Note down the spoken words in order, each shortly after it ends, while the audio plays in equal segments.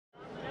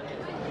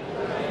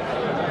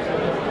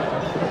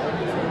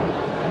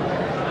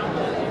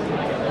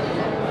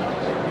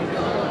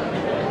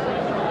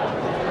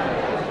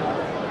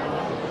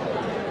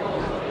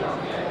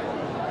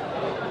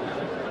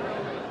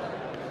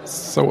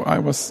So I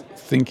was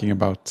thinking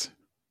about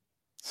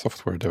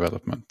software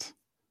development,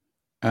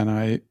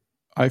 and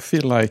I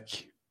feel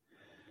like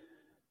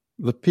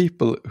the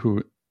people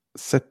who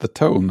set the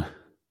tone,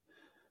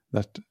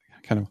 that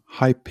kind of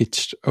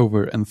high-pitched,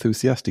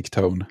 over-enthusiastic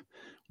tone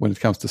when it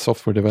comes to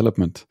software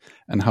development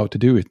and how to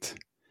do it,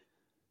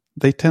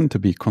 they tend to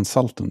be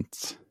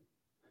consultants.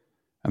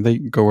 And they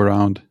go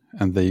around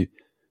and they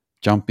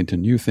jump into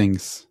new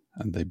things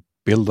and they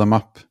build them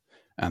up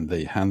and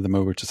they hand them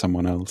over to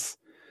someone else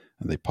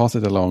and they pass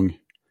it along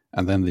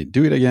and then they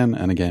do it again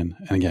and again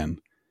and again.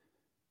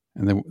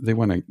 And they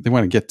want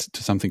to get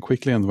to something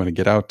quickly, and they want to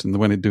get out, and they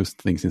want to do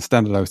things in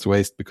standardized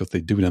ways because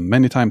they do them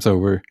many times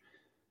over.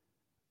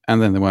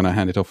 And then they want to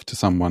hand it off to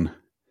someone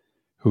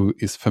who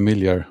is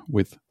familiar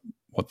with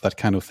what that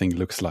kind of thing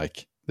looks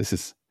like. This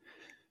is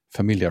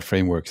familiar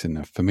frameworks in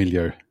a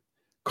familiar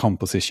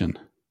composition,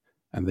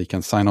 and they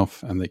can sign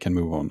off and they can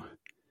move on.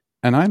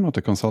 And I'm not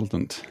a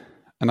consultant,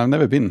 and I've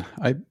never been.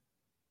 I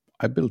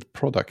build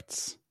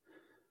products.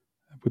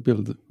 We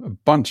build a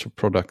bunch of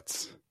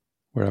products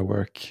where I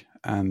work,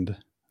 and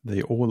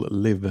they all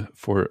live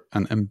for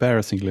an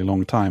embarrassingly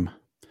long time.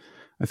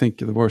 I think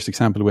the worst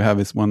example we have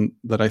is one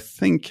that I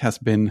think has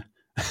been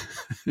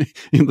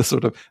in the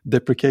sort of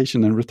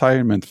deprecation and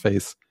retirement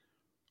phase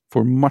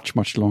for much,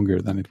 much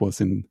longer than it was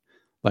in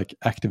like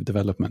active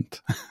development.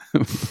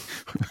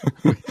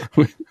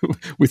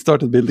 we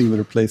started building the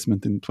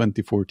replacement in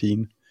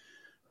 2014,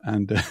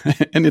 and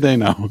any day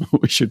now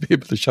we should be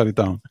able to shut it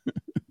down.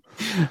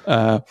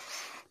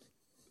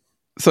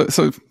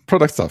 So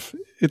product stuff,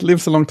 it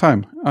lives a long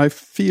time. I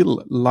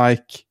feel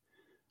like,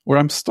 or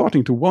I'm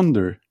starting to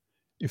wonder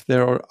if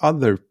there are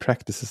other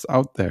practices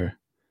out there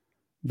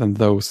than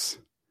those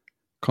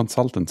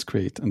consultants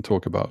create and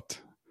talk about.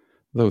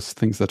 Those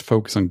things that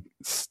focus on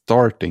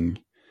starting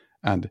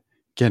and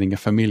getting a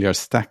familiar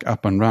stack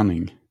up and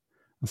running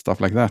and stuff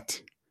like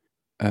that.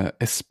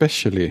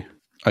 Especially,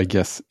 I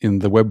guess, in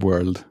the web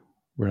world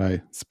where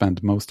I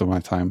spend most of my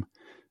time.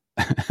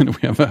 And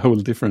we have a whole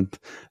different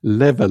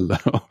level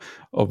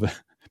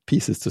of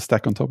pieces to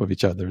stack on top of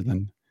each other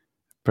than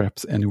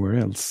perhaps anywhere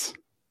else.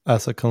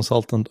 As a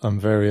consultant,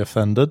 I'm very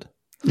offended.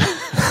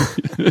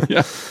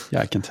 yeah,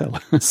 I can tell.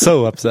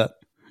 So upset.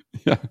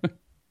 Yeah.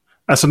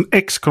 As an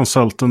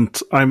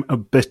ex-consultant, I'm a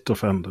bit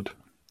offended.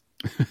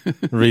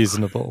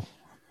 Reasonable.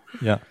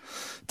 Yeah.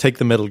 Take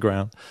the middle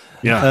ground.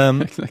 Yeah,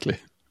 exactly.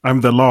 I'm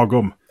the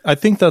lagom. I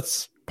think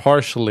that's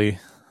partially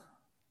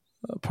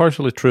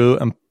true,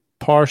 and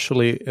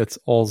partially it's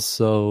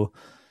also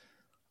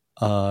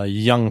a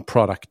young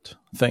product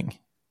thing.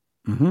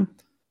 Mm-hmm.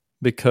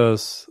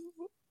 Because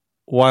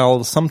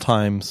while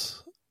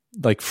sometimes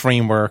like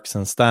frameworks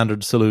and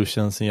standard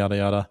solutions and yada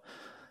yada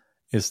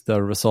is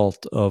the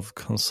result of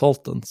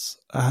consultants,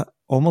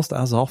 almost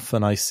as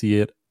often I see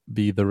it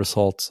be the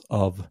result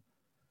of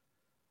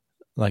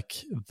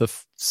like the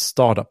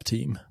startup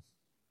team.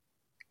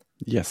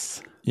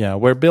 Yes. Yeah,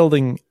 we're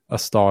building a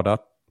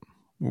startup.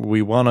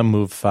 We want to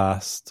move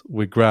fast.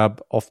 We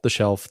grab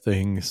off-the-shelf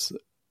things.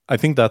 I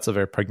think that's a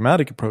very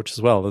pragmatic approach as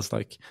well. It's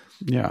like,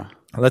 yeah,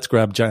 let's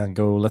grab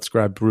Django, let's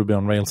grab Ruby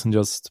on Rails and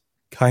just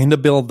kind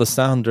of build the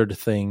standard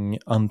thing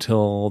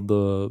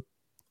until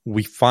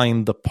we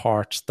find the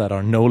parts that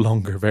are no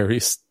longer very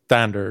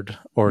standard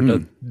or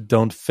that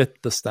don't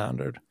fit the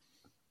standard.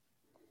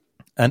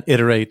 And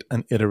iterate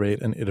and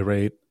iterate and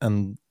iterate.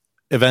 And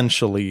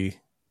eventually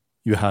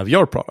you have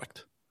your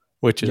product,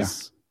 which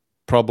is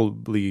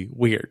probably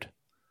weird.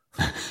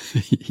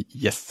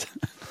 Yes.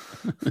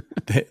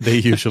 They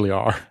usually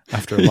are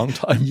after a long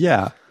time.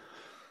 Yeah.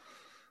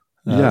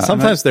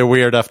 Sometimes they're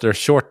weird after a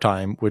short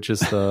time, which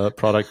is the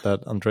product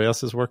that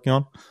Andreas is working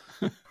on.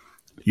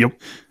 Yep.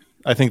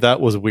 I think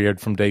that was weird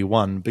from day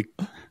one,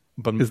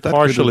 but Is that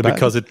partially good or bad?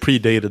 because it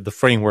predated the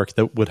framework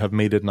that would have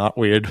made it not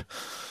weird.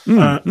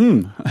 I have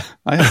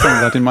some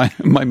of that in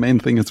my main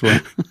thing as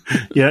well.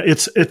 Yeah,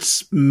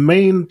 it's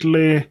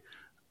mainly...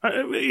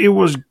 It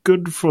was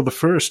good for the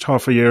first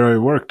half a year I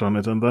worked on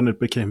it, and then it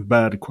became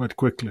bad quite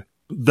quickly.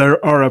 There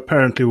are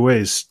apparently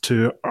ways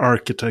to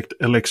architect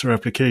Elixir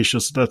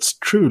applications that's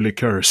truly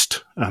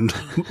cursed, and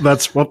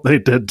that's what they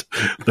did.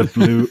 They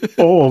blew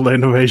all the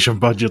innovation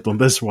budget on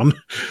this one.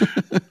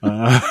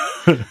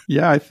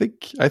 Yeah, I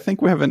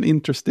think we have an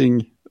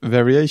interesting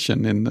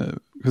variation in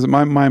because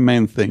my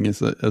main thing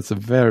is a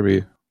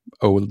very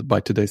old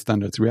by today's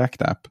standards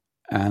React app,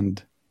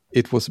 and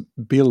it was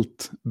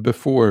built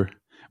before.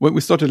 When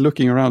we started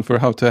looking around for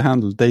how to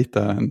handle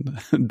data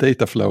and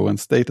data flow and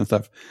state and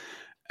stuff,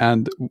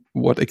 and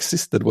what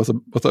existed was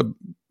a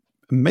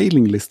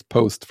mailing list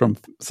post from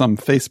some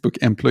Facebook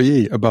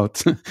employee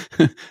about,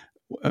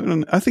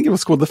 I think it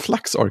was called the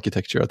Flux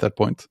architecture at that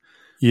point.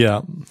 Yeah.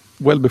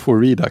 Well before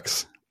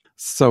Redux.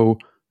 So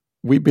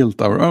we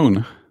built our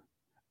own,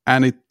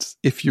 and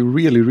if you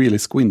really, really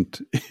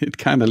squint, it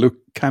kind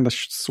of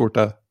sort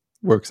of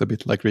works a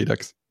bit like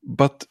Redux.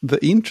 But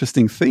the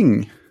interesting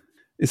thing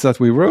is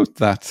that we wrote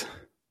that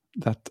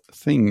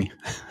thing,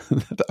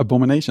 that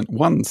abomination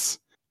once,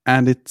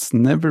 and it's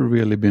never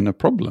really been a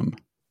problem.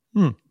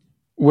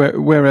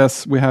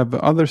 Whereas we have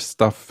other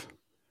stuff,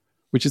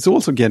 which is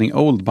also getting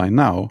old by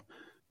now,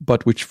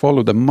 but which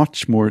followed a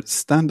much more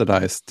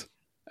standardized,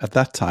 at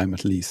that time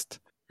at least,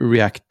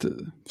 React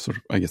sort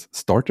of, I guess,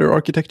 starter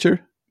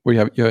architecture,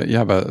 where you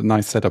have a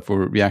nice setup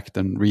for React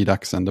and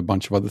Redux and a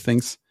bunch of other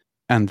things.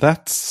 And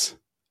that's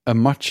a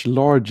much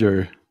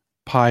larger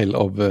pile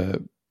of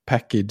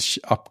package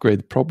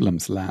upgrade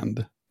problems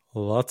land.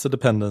 Lots of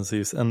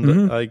dependencies.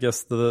 And I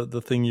guess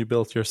the thing you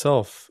built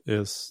yourself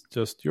is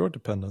just your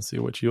dependency,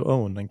 which you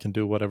own and can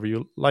do whatever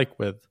you like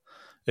with.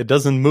 It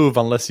doesn't move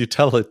unless you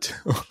tell it to.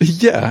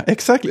 Yeah,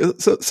 exactly.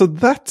 So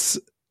that's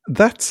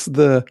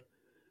the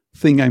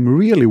thing I'm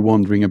really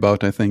wondering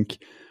about, I think.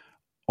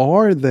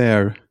 Are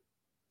there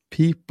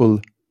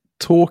people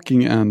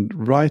talking and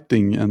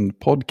writing and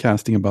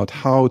podcasting about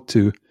how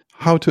to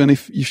and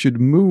if you should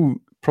move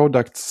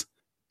products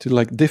to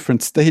like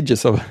different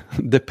stages of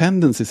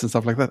dependencies and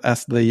stuff like that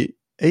as they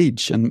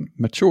age and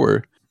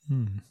mature?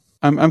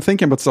 I'm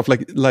thinking about stuff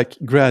like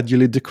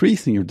gradually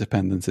decreasing your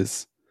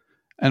dependencies.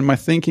 And my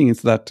thinking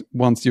is that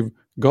once you've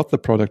got the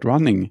product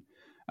running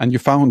and you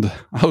found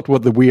out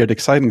what the weird,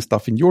 exciting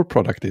stuff in your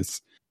product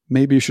is,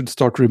 maybe you should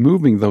start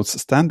removing those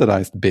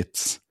standardized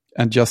bits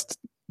and just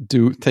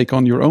take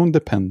on your own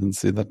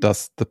dependency that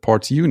does the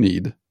parts you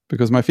need.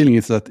 Because my feeling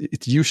is that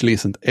it usually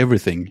isn't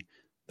everything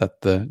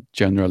that the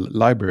general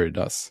library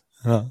does.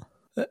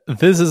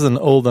 This is an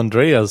old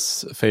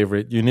Andreas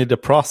favorite. You need a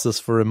process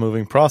for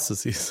removing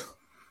processes.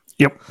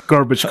 Yep,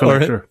 garbage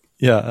collector.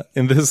 Yeah,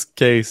 in this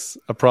case,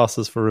 a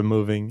process for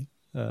removing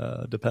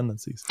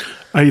dependencies.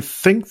 I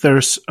think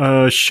there's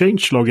a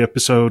changelog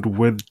episode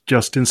with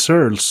Justin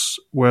Searles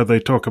where they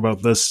talk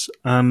about this,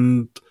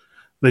 and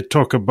they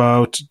talk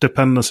about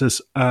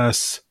dependencies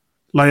as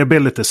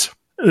liabilities.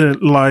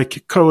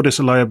 Like code is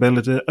a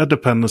liability, a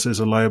dependency is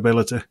a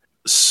liability.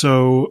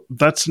 So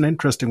that's an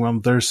interesting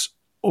one. There's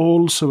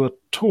also a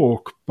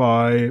talk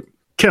by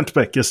Kent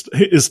Beck is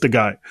the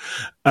guy.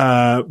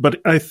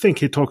 But I think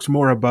he talks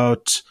more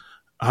about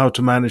how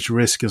to manage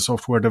risk in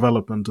software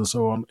development and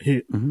so on.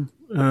 He,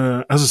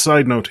 as a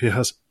side note, he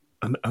has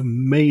an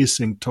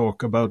amazing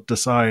talk about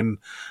design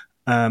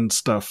and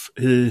stuff.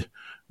 He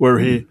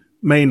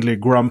mainly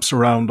grumps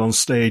around on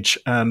stage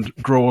and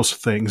draws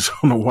things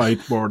on a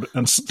whiteboard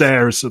and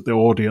stares at the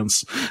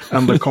audience,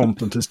 and the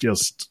content is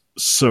just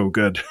so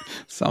good.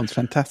 Sounds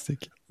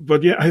fantastic.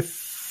 But yeah, I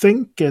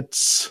think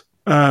it's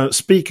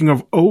speaking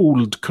of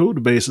old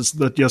code bases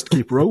that just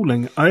keep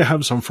rolling. I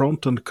have some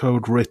front-end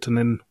code written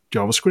in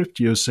JavaScript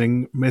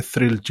using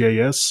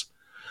Mithril.js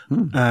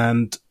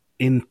and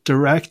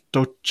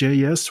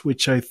Interact.js,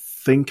 which I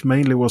think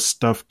mainly was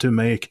stuff to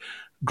make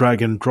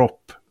drag and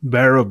drop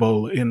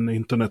bearable in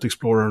Internet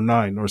Explorer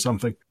 9 or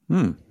something.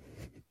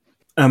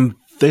 And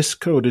this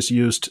code is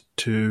used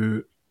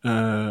to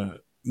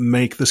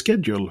make the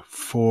schedule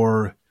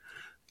for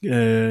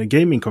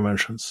gaming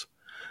conventions.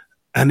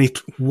 And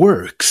it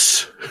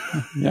works.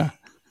 Yeah.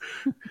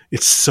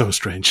 It's so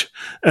strange.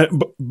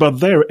 But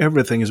there,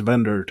 everything is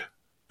vendored.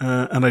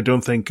 And I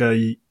don't think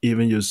I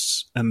even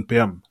use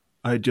NPM.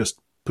 I just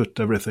put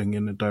everything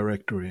in a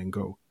directory and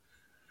go.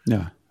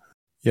 Yeah.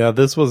 Yeah,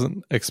 this was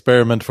an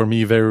experiment for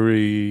me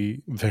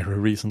very, very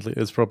recently.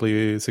 It's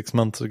probably 6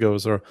 months ago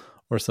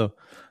or so,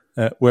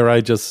 where I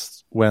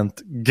just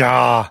went,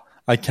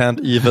 I can't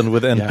even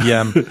with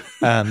NPM,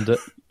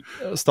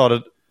 and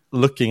started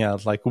looking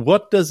at like,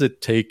 what does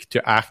it take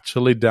to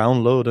actually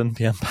download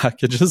NPM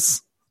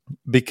packages?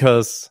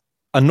 Because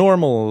a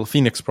normal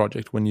Phoenix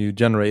project, when you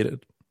generate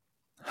it,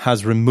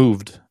 has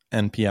removed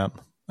NPM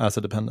as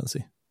a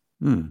dependency.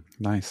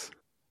 Nice.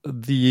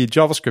 The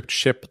JavaScript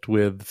shipped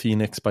with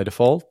Phoenix by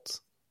default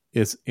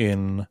is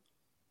in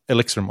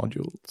Elixir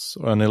modules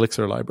or in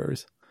Elixir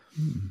libraries.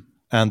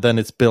 And then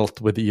it's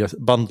built with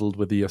bundled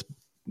with ES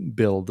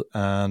build,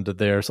 and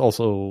there's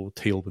also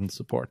Tailwind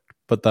support.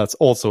 But that's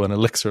also an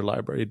Elixir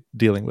library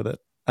dealing with it.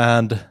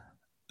 And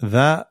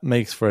that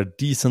makes for a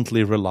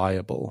decently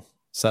reliable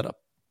setup.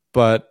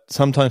 But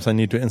sometimes I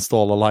need to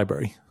install a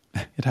library.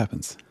 It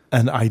happens.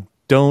 And I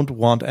don't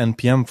want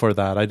NPM for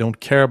that. I don't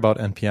care about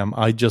NPM.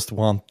 I just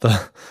want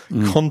the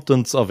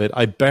contents of it.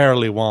 I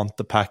barely want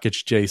the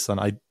package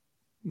JSON.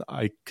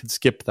 I could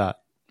skip that.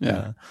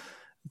 Yeah.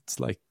 It's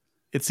like,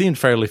 it seemed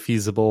fairly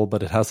feasible,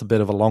 but it has a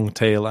bit of a long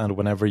tail. And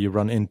whenever you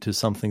run into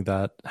something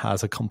that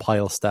has a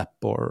compile step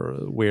or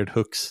weird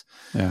hooks,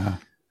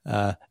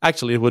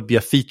 actually it would be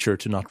a feature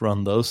to not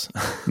run those.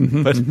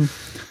 But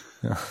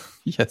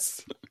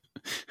yes.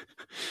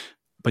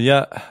 But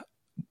yeah,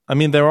 I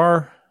mean,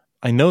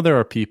 I know there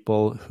are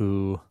people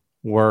who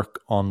work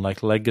on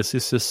like legacy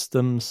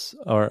systems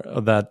or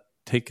that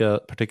take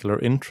a particular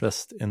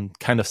interest in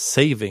kind of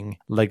saving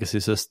legacy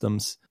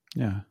systems.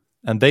 Yeah.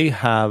 And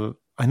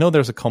I know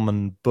there's a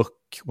common book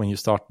when you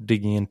start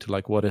digging into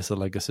like what is a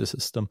legacy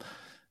system.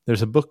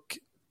 There's a book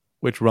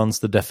which runs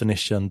the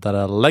definition that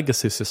a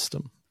legacy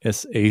system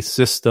is a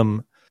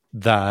system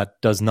that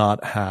does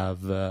not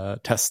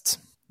have tests.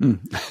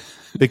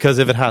 Because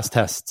if it has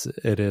tests,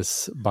 it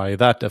is by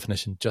that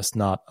definition just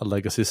not a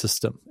legacy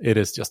system. It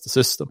is just a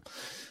system.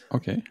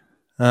 Okay.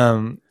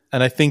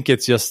 I think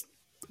it's just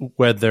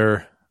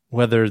whether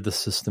the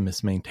system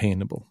is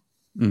maintainable.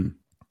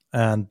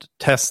 And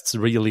tests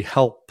really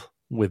help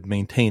with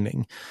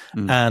maintaining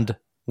and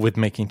with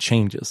making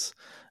changes.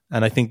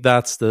 And I think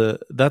that's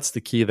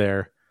the key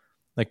there.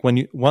 Like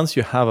once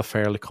you have a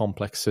fairly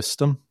complex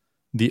system,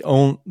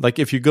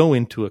 if you go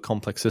into a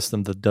complex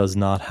system that does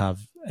not have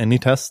any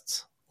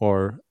tests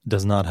or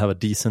does not have a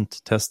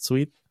decent test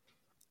suite,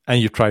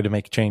 and you try to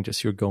make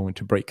changes, you're going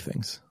to break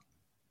things.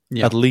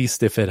 Yeah. At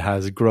least if it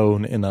has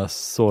grown in a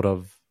sort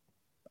of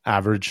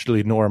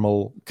averagely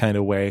normal kind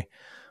of way,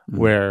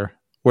 where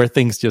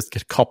things just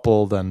get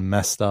coupled and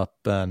messed up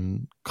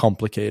and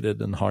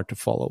complicated and hard to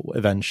follow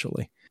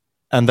eventually.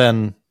 And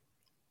then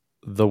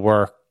the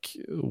work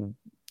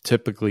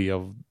typically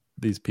of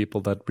these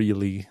people that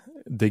really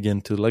dig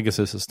into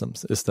legacy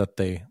systems is that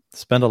they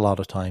spend a lot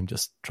of time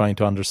just trying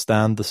to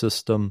understand the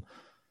system,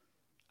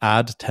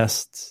 add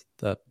tests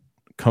that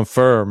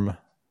confirm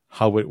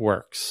how it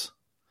works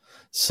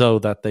so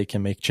that they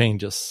can make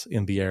changes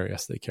in the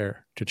areas they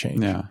care to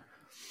change. Yeah.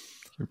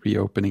 You're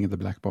reopening the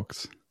black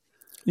box.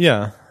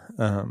 Yeah.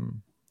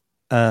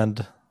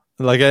 And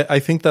like, I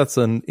think that's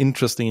an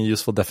interesting and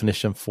useful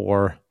definition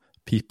for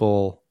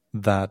people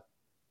that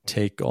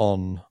take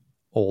on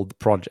old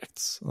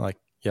projects. Like,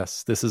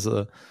 yes, this is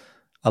a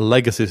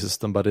legacy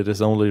system, but it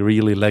is only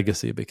really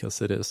legacy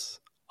because it is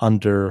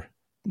under,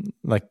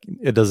 like,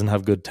 it doesn't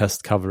have good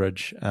test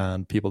coverage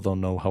and people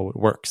don't know how it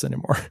works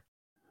anymore.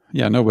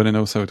 Yeah, nobody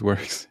knows how it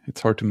works.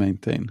 It's hard to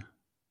maintain.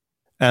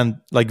 And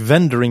like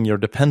vendoring your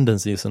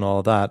dependencies and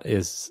all that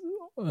is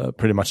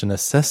pretty much a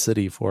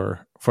necessity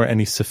for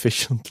any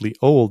sufficiently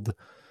old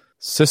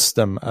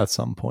system at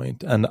some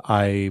point. And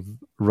I've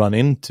run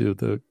into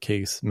the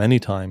case many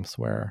times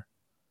where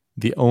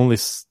the only,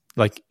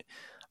 like,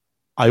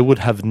 I would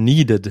have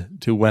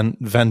needed to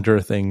vendor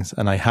things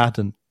and I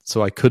hadn't,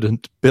 so I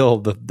couldn't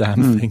build the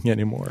damn thing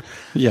anymore.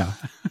 Yeah.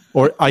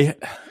 Or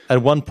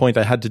at one point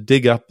I had to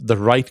dig up the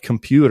right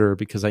computer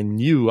because I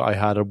knew I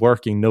had a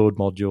working node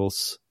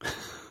modules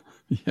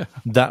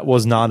that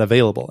was not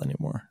available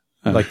anymore.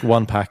 Like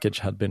one package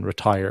had been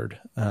retired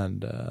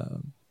and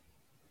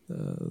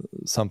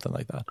something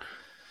like that.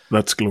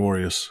 That's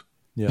glorious.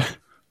 Yeah.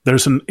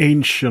 There's an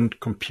ancient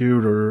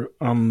computer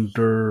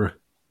under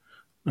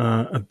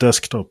a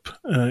desktop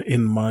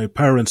in my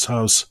parents'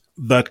 house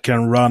that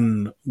can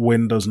run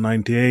Windows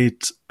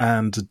 98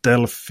 and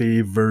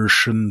Delphi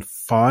version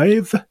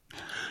 5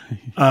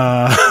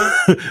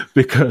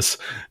 because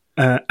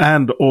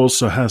and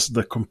also has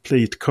the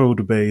complete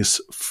code base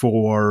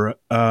for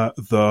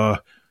the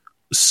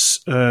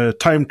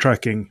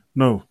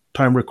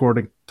time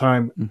recording,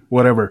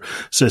 whatever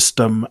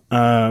system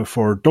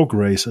for dog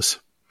races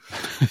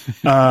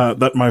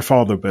that my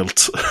father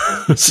built.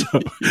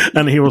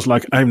 And he was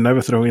like, I'm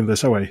never throwing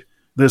this away.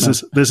 This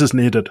is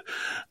needed.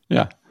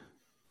 Yeah.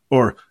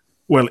 Or,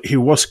 well, he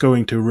was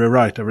going to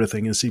rewrite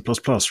everything in C++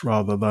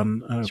 rather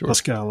than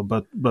Pascal,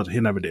 but he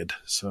never did.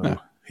 So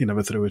he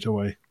never threw it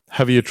away.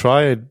 Have you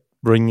tried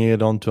bringing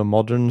it onto a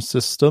modern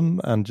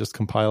system and just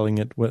compiling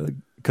it with,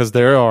 because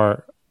there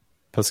are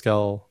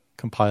Pascal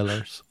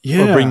compilers,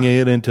 or bringing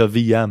it into a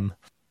VM?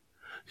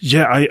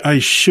 Yeah, I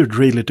should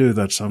really do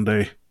that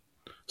someday.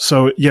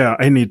 So yeah,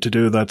 I need to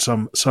do that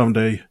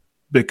someday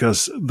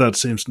because that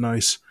seems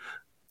nice.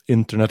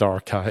 Internet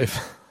Archive.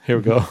 Here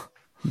we go.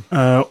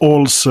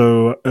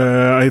 Also,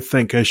 I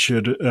think I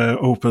should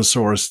open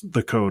source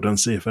the code and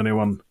see if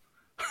anyone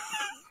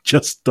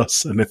just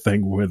does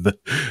anything with it.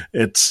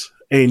 It's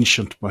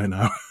ancient by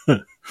now.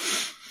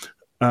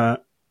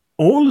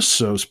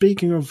 Also,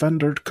 speaking of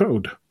vendored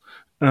code,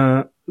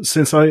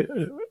 since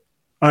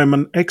I'm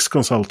an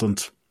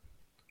ex-consultant,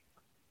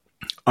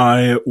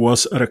 I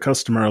was at a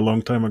customer a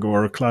long time ago,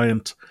 or a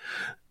client,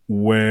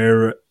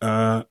 where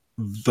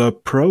the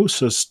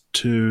process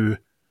to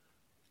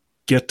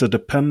get a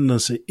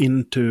dependency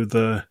into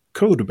the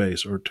code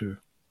base or to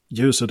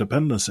use a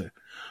dependency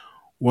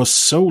was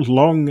so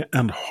long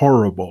and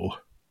horrible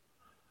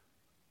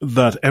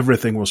that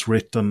everything was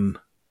written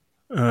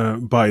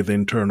by the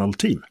internal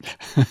team.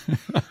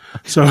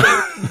 So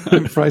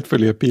I'm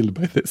frightfully appealed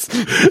by this.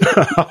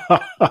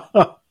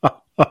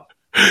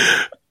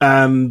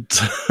 And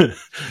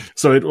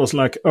so it was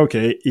like,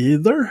 okay,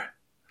 either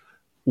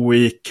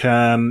we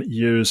can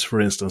use, for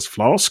instance,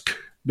 Flask,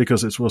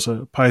 because it was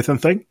a Python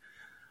thing,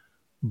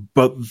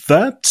 but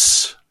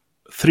that's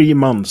 3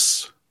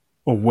 months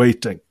of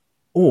waiting.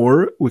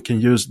 Or we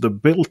can use the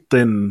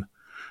built-in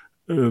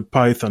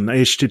Python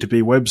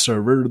HTTP web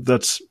server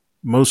that's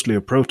mostly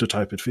a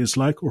prototype, it feels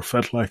like, or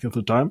felt like at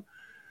the time,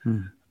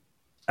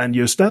 and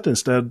use that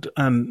instead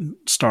and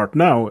start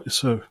now.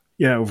 So,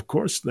 yeah, of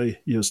course,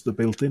 they use the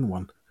built-in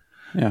one.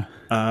 Yeah.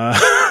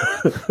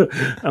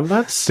 And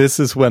this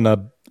is when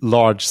a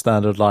large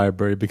standard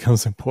library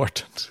becomes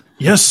important.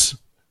 Yes,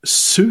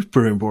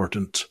 super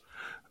important.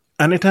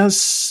 And it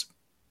has,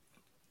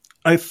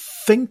 I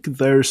think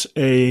there's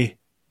a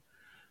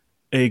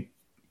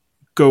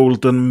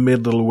golden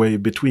middle way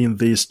between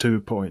these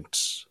 2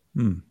 points.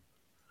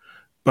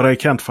 But I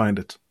can't find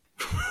it.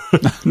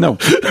 No.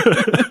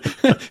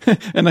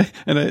 and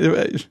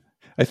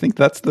I think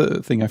that's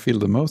the thing I feel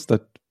the most,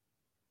 that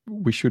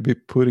we should be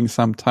putting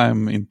some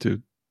time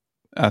into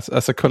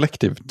as a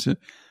collective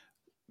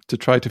to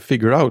try to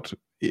figure out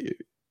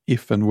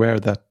if and where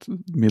that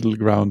middle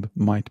ground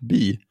might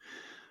be,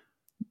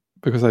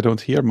 because I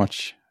don't hear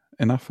much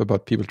enough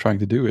about people trying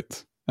to do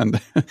it. And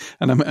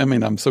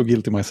I'm so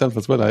guilty myself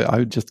as well.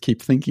 I just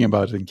keep thinking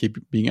about it and keep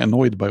being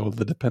annoyed by all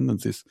the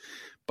dependencies,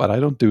 but I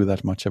don't do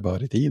that much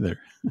about it either.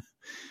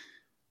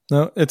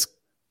 No, it's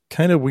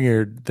kind of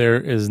weird. There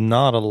is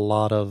not a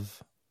lot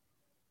of,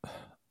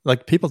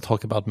 like, people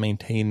talk about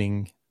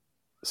maintaining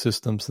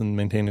systems and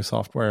maintaining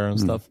software and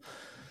stuff,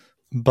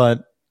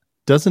 but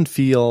doesn't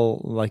feel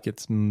like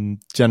it's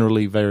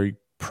generally very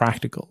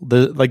practical.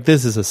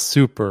 This is a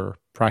super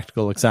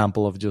practical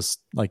example of just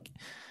like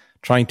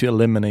trying to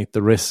eliminate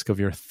the risk of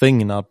your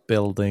thing not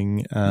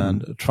building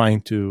and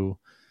trying to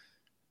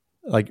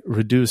like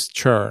reduce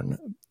churn.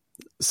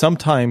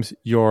 Sometimes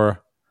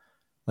your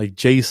like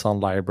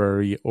JSON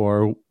library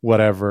or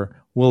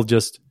whatever will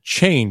just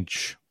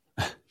change.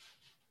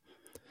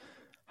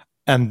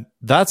 And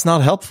that's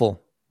not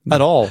helpful at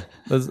all.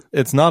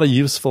 It's not a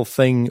useful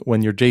thing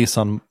when your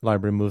JSON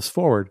library moves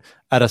forward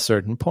at a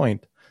certain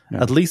point,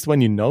 at least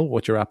when you know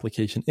what your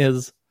application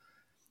is.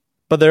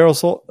 But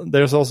there's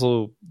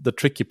also the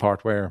tricky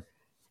part where,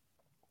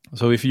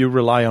 so if you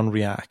rely on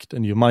React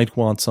and you might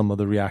want some of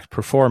the React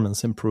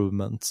performance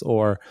improvements,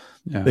 or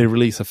they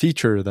release a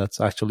feature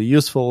that's actually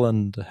useful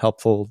and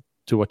helpful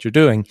to what you're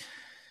doing,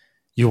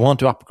 you want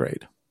to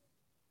upgrade.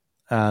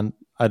 And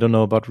I don't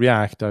know about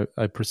React.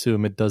 I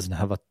presume it doesn't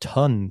have a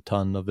ton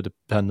of the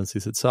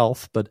dependencies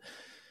itself. But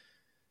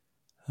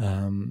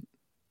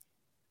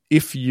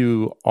if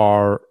you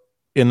are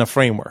in a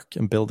framework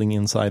and building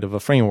inside of a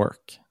framework,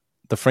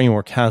 the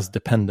framework has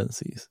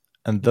dependencies,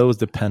 and those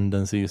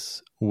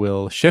dependencies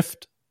will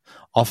shift,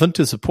 often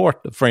to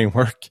support the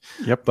framework.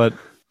 Yep. But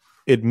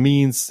it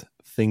means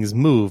things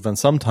move, and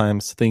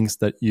sometimes things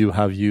that you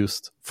have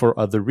used for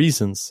other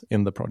reasons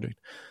in the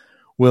project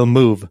will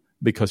move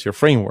because your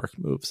framework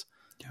moves.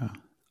 Yeah.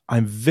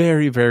 I'm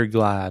very, very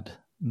glad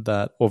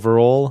that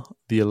overall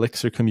the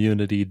Elixir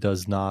community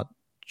does not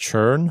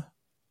churn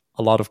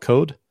a lot of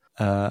code.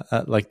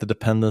 Like the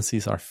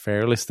dependencies are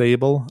fairly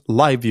stable.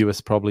 LiveView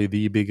is probably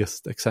the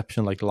biggest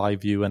exception, like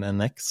LiveView and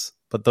NX,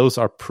 but those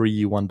are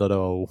pre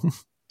 1.0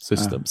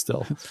 systems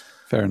still.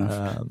 Fair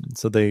enough.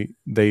 So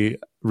they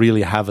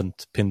really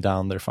haven't pinned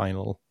down their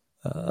final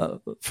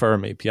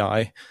firm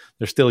API.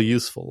 They're still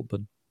useful,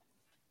 but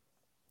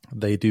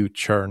they do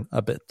churn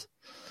a bit.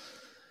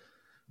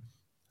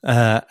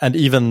 And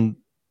even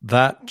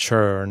that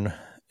churn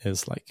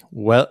is like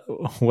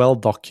well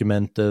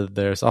documented.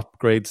 There's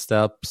upgrade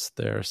steps.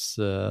 There's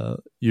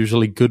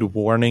usually good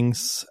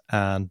warnings,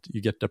 and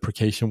you get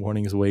deprecation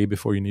warnings way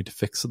before you need to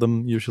fix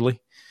them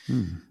usually.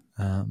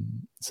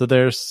 So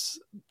there's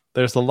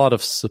a lot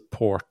of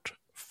support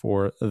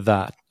for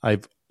that.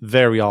 I've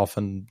very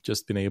often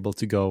just been able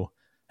to go,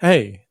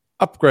 hey,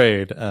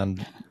 upgrade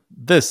and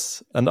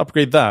this and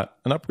upgrade that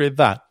and upgrade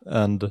that,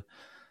 and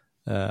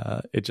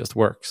it just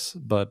works.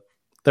 But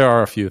there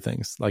are a few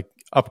things like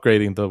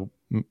upgrading the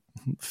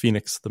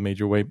Phoenix, the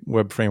major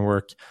web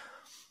framework,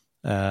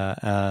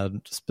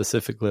 and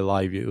specifically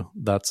LiveView.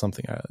 That's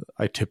something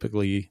I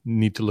typically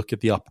need to look at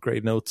the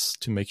upgrade notes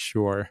to make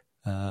sure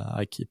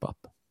I keep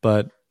up.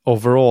 But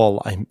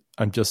overall,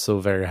 I'm just so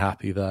very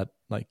happy that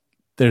like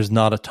there's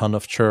not a ton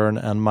of churn,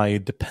 and my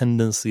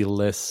dependency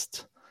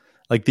list,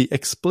 like the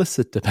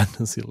explicit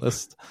dependency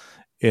list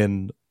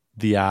in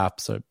the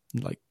apps, are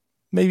like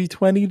maybe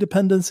 20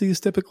 dependencies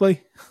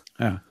typically.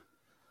 Yeah.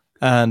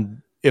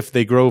 And if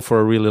they grow for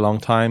a really long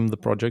time, the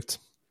project,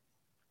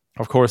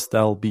 of course,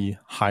 they'll be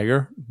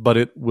higher, but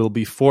it will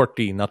be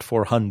 40, not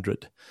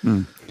 400.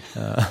 We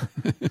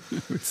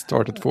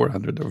start at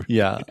 400 over.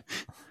 Yeah.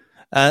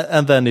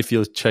 And then if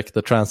you check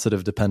the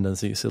transitive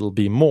dependencies, it'll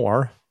be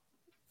more,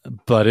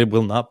 but it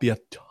will not be a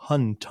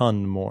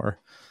ton more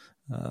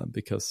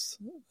because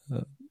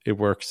it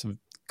works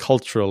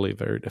culturally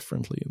very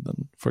differently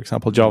than, for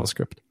example,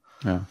 JavaScript.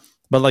 Yeah.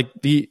 But like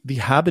the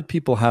habit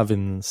people have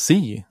in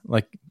C,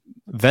 like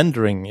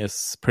vendoring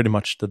is pretty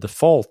much the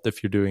default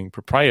if you're doing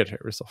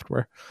proprietary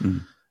software.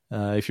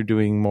 If you're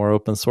doing more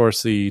open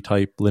sourcey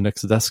type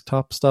Linux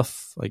desktop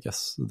stuff, I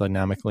guess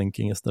dynamic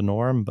linking is the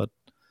norm, but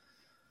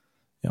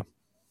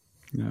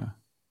yeah,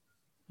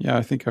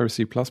 I think our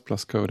C++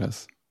 code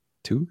has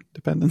 2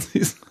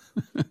 dependencies,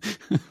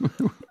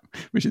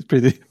 which is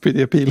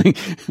pretty appealing.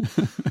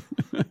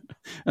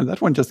 And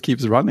that one just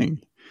keeps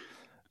running.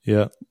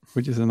 Yeah,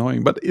 which is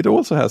annoying. But it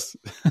also has,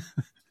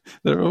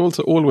 there are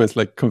also always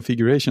like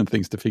configuration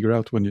things to figure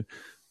out when you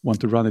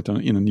want to run it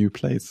in a new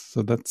place.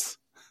 So that's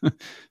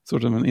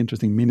sort of an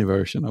interesting mini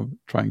version of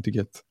trying to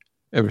get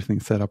everything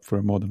set up for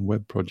a modern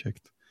web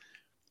project.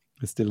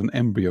 There's still an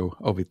embryo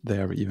of it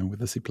there, even with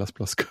the C++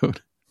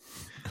 code.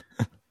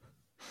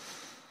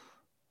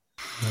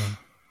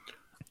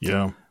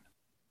 Yeah.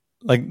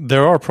 Like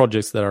there are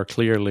projects that are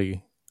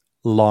clearly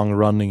long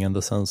running in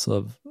the sense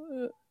of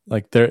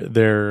Like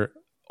they're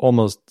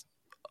almost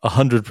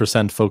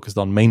 100% focused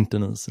on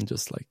maintenance and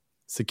just like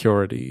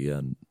security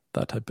and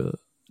that type of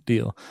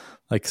deal,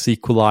 like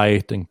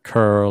SQLite and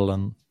curl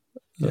and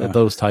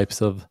those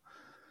types of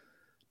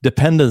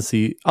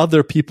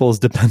other people's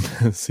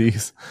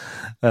dependencies,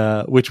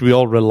 which we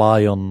all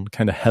rely on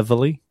kind of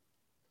heavily.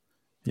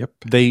 Yep.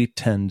 They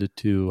tend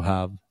to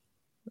have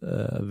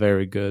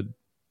very good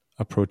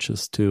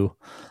approaches to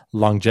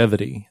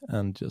longevity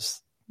and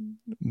just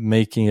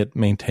making it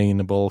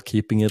maintainable,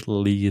 keeping it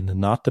lean,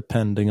 not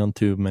depending on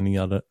too many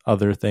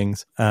other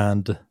things.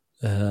 And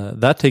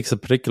that takes a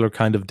particular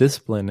kind of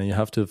discipline, and you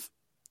have to,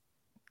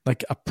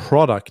 like, a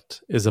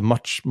product is a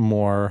much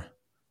more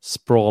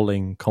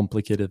sprawling,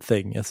 complicated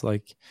thing. It's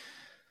like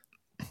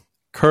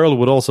curl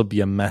would also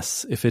be a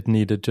mess if it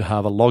needed to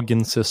have a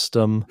login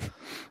system,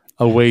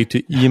 a way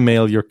to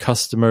email your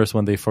customers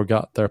when they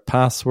forgot their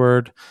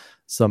password,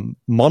 some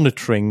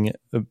monitoring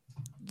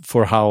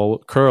for how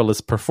curl is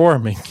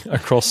performing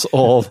across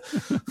all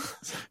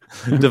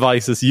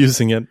devices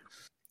using it.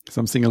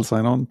 Some single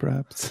sign-on,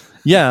 perhaps.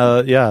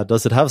 Yeah.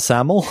 Does it have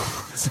SAML?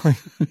 It's like,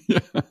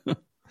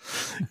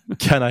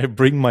 can I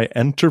bring my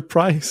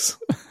enterprise?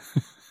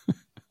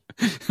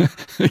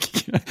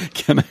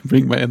 Can I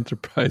bring my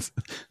enterprise?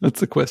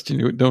 That's a question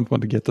you don't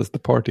want to get as the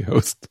party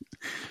host.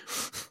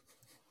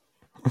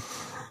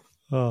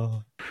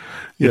 Yeah.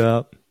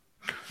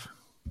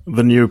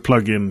 The new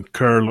plugin,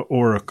 Curl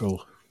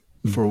Oracle,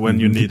 for when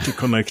you need to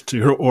connect to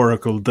your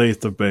Oracle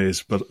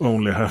database, but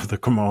only have the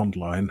command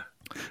line.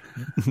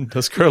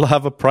 Does curl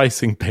have a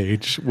pricing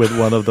page with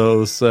one of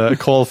those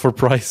call for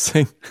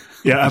pricing?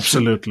 Yeah,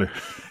 absolutely.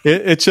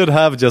 It should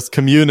have just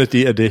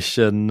community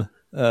edition,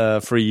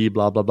 free,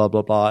 blah, blah, blah,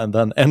 blah, blah, and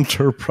then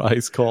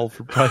enterprise call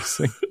for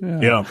pricing.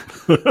 Yeah.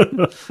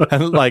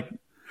 And like,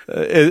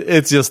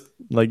 it's just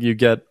like you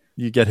get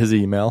his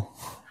email.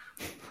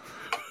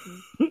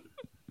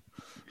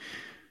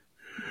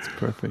 It's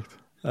perfect.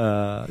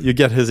 You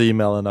get his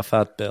email and a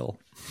fat bill.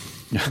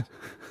 Yeah.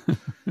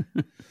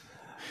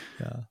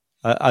 Yeah.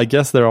 I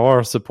guess there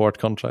are support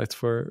contracts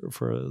for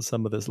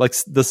some of this. Like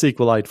the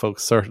SQLite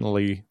folks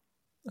certainly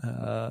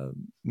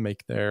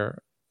make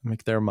their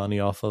money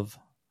off of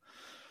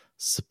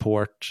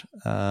support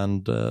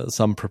and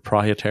some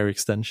proprietary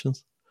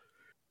extensions.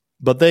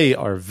 But they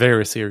are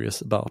very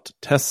serious about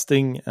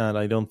testing, and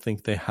I don't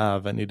think they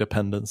have any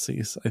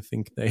dependencies. I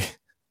think they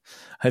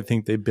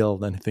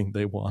build anything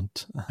they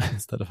want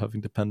instead of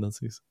having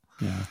dependencies.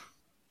 Yeah.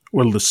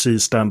 Well, the C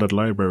standard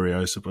library,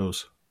 I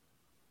suppose.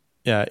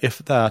 Yeah, if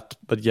that,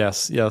 but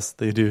yes,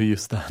 they do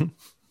use that.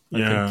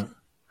 Yeah.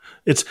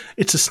 It's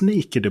a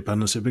sneaky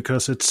dependency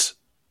because it's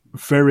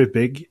very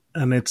big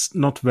and it's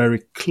not very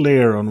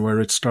clear on where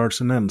it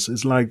starts and ends.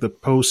 It's like the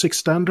POSIX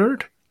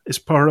standard is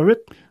part of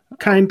it,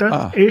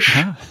 kinda-ish.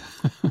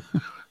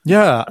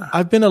 Yeah,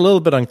 I've been a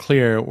little bit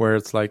unclear where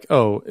it's like,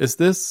 oh,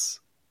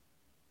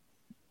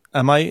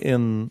 am I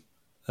in,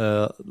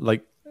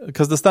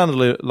 because the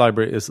standard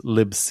library is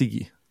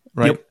libc,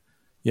 right? Yep.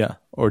 Yeah,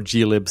 or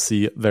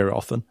glibc very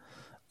often.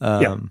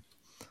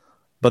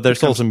 But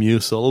there's also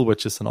Musel,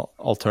 which is an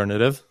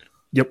alternative.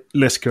 Yep,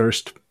 less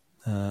cursed.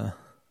 And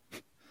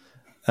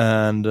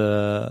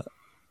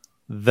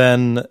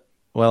then,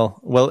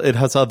 well, it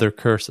has other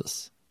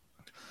curses.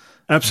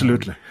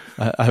 Absolutely.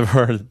 I've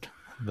heard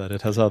that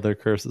it has other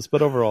curses,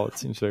 but overall it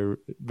seems very,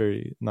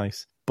 very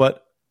nice.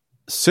 But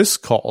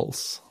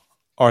syscalls,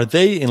 are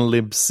they in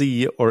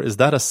libc, or is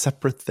that a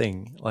separate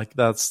thing? Like,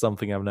 that's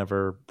something I've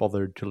never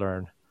bothered to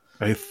learn.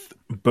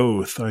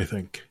 Both, I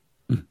think.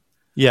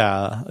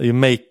 Yeah, you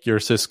make your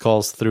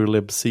syscalls through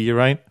libc,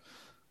 right?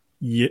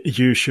 Yeah,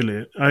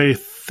 usually. I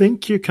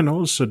think you can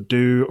also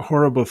do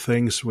horrible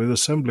things with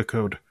assembly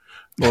code.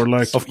 Or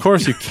like, of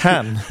course you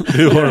can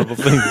do horrible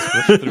things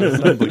through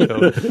assembly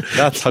code.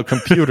 That's how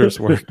computers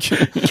work.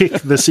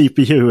 Kick the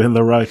CPU in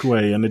the right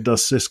way and it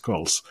does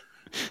syscalls.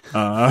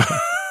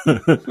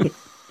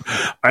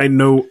 I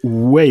know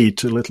way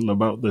too little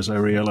about this, I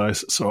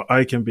realize, so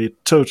I can be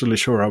totally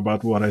sure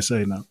about what I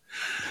say now.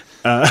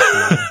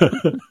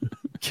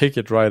 Kick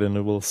it right and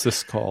it will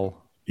syscall.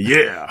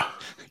 Yeah.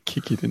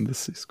 Kick it in the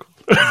syscall.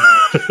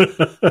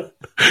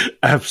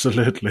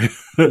 Absolutely.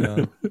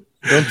 Yeah.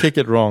 Don't kick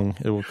it wrong.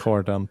 It will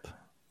core dump.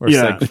 Or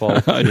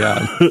segfault.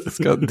 Yeah, it's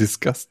got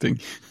disgusting.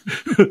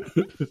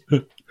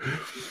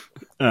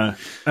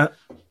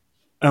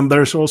 And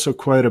there's also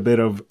quite a bit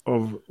of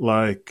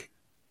like,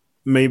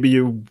 maybe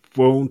you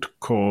won't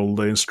call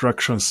the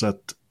instruction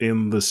set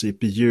in the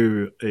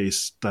CPU a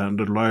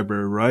standard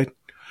library, right?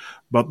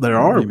 But there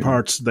are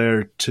parts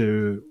there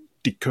to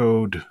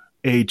decode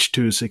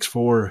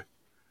H.264.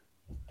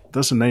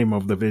 That's the name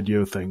of the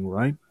video thing,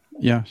 right?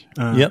 Yeah.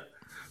 Yep.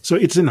 So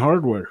it's in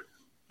hardware.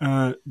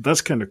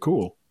 That's kind of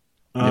cool.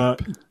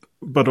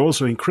 But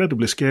also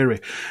incredibly scary.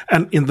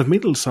 And in the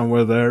middle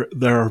somewhere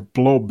there are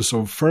blobs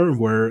of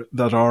firmware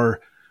that are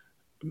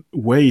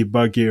way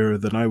buggier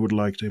than I would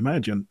like to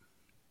imagine.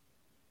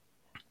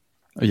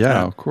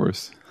 Yeah, of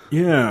course.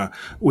 Yeah,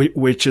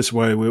 which is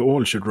why we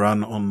all should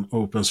run on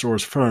open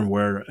source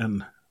firmware,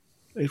 and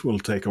it will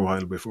take a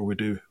while before we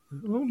do.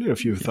 only a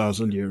few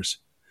thousand years.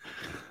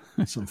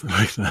 Something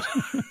like that.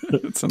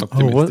 It's an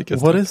optimistic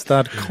what estimate. is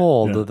that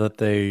called Yeah. that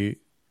they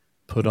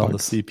put on the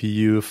Bugs.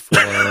 CPU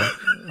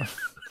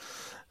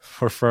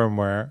for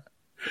firmware?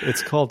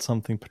 It's called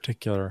something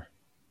particular.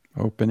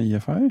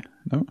 OpenEFI?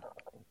 No?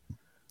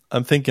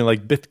 I'm thinking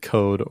like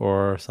bitcode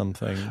or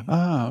something.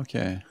 Ah,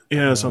 okay.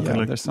 Yeah, something Yeah,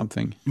 like there's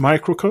something.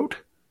 microcode.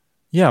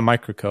 Yeah,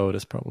 microcode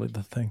is probably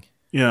the thing.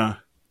 Yeah.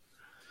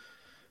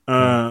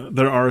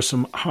 There are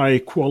some high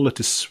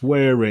quality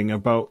swearing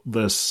about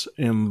this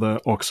in the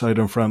Oxide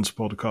and Friends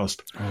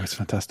podcast. Oh, it's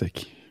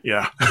fantastic.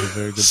 Yeah.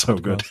 Very good. So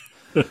good.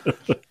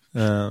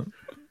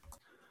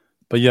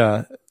 But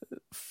yeah,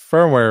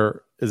 firmware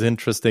is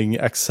interesting.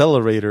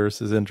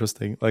 Accelerators is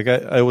interesting. Like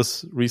I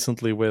was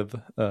recently with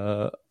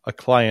a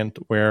client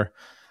where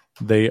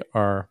they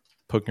are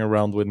poking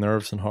around with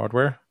nerves and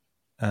hardware,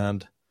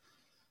 and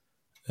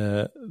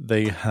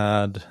they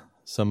had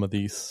some of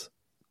these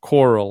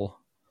Coral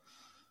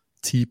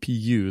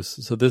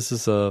TPUs. So this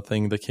is a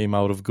thing that came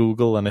out of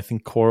Google, and I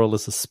think Coral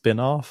is a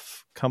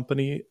spin-off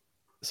company.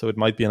 So it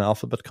might be an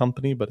Alphabet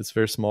company, but it's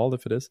very small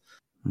if it is.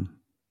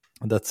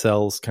 That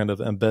sells kind of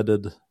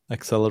embedded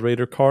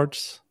accelerator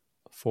cards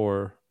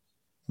for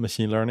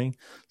machine learning.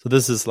 So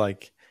this is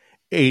like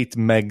 8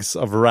 megs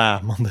of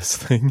RAM on this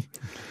thing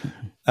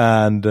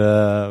and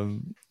a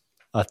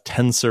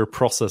tensor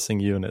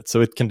processing unit.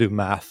 So it can do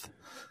math.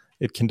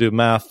 It can do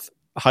math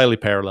highly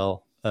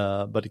parallel,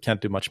 but it can't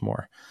do much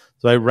more.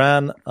 So I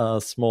ran a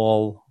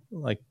small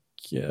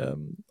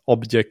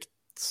object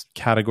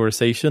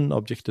categorization,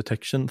 object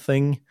detection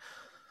thing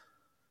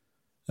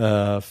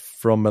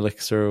from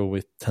Elixir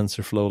with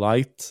TensorFlow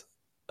Lite.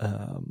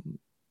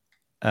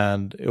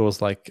 And it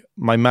was like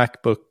my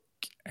MacBook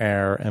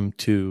Air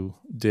M2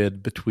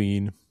 did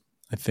between,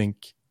 I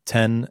think,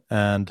 10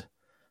 and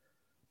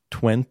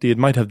 20. It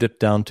might have dipped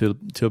down to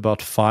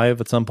about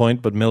 5 at some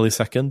point, but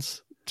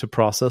milliseconds to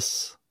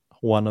process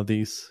one of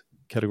these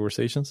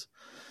categorizations.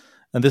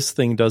 And this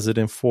thing does it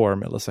in 4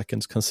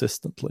 milliseconds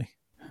consistently.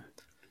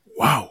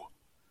 Wow.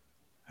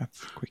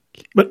 That's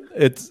quick. But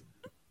It's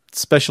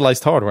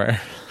specialized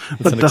hardware.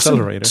 It's an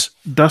accelerator.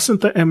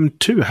 Doesn't the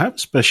M2 have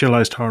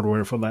specialized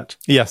hardware for that?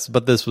 Yes,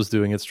 but this was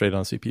doing it straight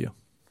on CPU.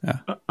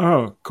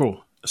 Oh,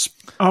 cool.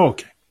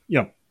 Okay.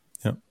 Yeah.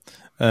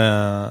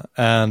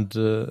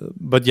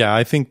 But yeah,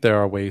 I think there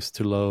are ways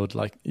to load.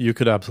 Like you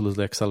could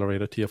absolutely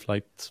accelerate a TF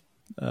Lite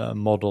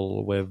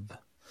model with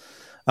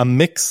a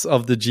mix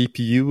of the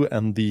GPU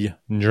and the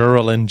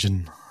neural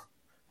engine.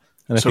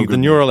 And I think the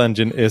neural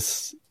engine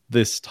is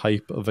this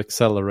type of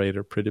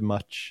accelerator pretty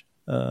much.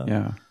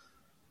 Yeah.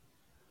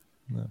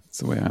 That's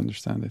the way I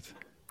understand it.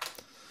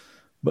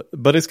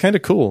 But it's kind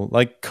of cool.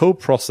 Like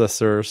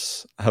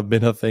coprocessors have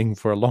been a thing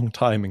for a long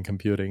time in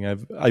computing.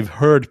 I've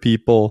heard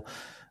people,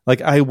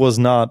 like I was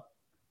not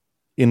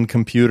in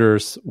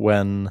computers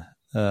when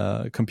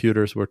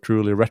computers were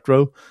truly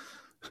retro.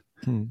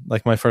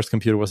 Like my first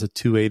computer was a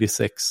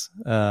 286.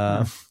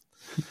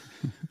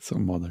 So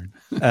modern.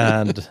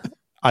 And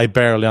I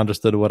barely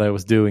understood what I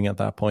was doing at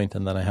that point.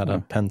 And then I had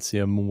a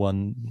Pentium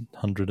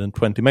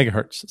 120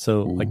 megahertz.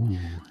 So like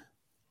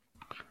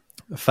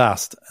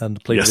fast,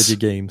 and played video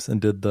games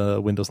and did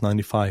the Windows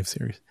 95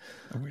 series.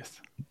 Oh,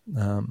 yes.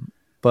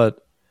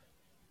 But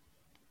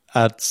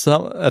at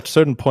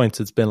certain points,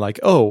 it's been like,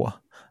 oh,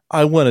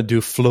 I want to do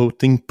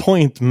floating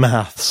point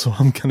math, so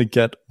I'm going to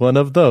get one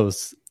of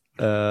those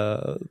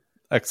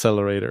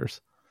accelerators.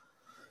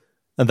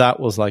 And that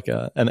was like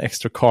an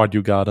extra card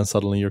you got, and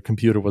suddenly your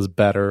computer was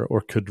better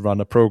or could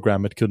run a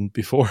program it couldn't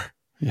before.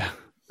 Yeah.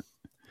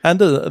 And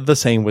the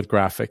same with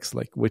graphics,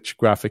 like which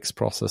graphics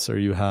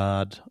processor you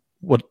had,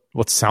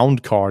 what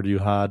sound card you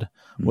had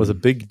was a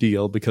big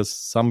deal, because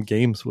some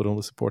games would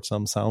only support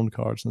some sound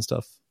cards and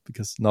stuff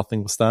because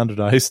nothing was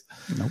standardized.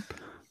 Nope.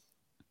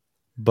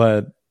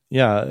 But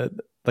yeah,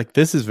 like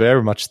this is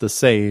very much the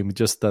same,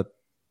 just that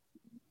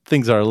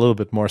things are a little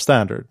bit more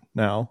standard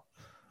now.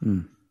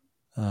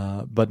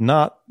 But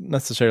not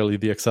necessarily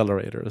the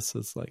accelerators.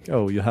 It's like,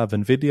 oh, you have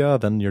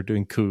NVIDIA, then you're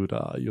doing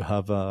CUDA. You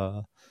have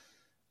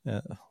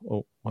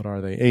what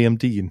are they?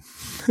 AMD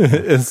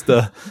is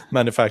the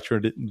manufacturer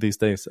these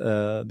days.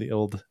 The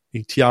old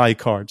ATI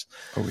cards.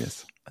 Oh,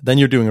 yes. Then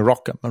you're doing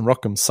ROCm, and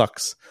ROCm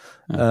sucks.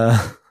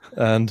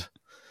 And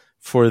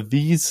for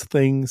these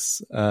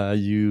things,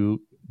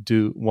 you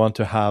do want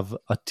to have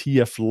a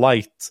TF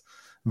Lite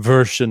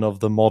version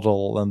of the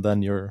model, and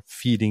then you're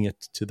feeding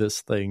it to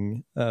this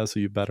thing. So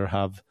you better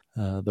have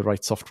the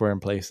right software in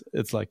place.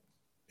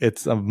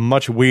 It's a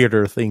much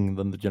weirder thing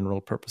than the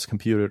general purpose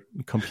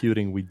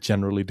computing we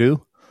generally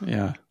do.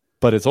 Yeah.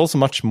 But it's also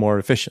much more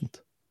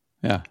efficient.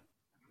 Yeah.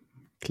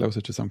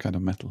 Closer to some kind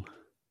of metal.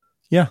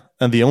 Yeah.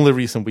 And the only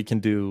reason we can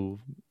do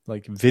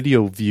like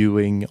video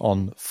viewing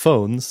on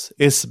phones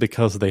is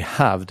because they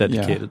have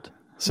dedicated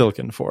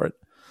silicon for it.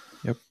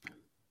 Yep.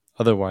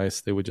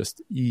 Otherwise, they would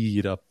just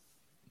eat up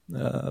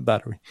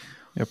battery.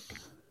 Yep.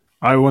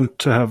 I want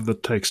to have the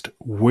text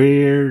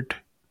weird,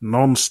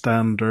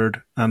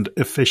 non-standard, and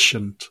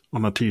efficient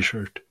on a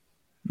t-shirt.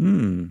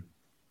 I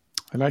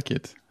like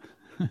it.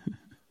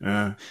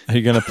 Yeah. Are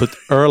you going to put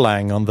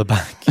Erlang on the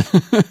back?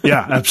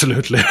 Yeah,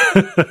 absolutely.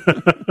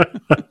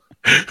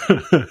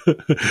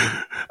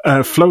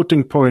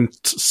 Floating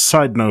point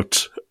side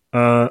note.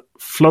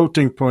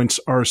 Floating points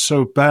are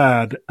so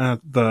bad at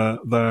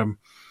the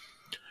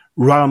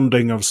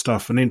rounding of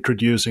stuff and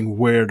introducing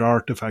weird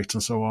artifacts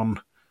and so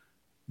on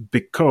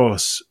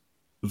because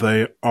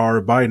they are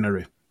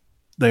binary.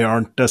 They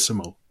aren't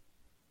decimal.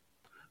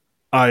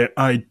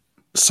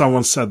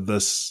 Someone said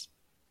this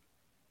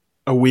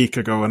a week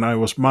ago and I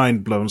was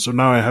mind blown, so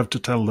now I have to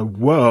tell the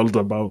world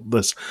about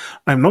this.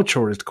 I'm not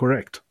sure it's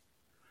correct.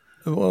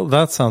 Well,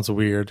 that sounds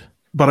weird.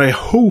 But I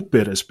hope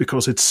it is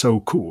because it's so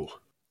cool.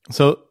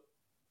 So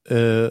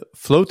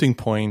floating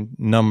point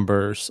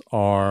numbers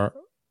are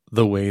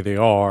the way they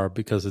are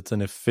because it's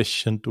an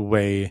efficient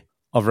way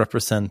of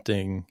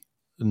representing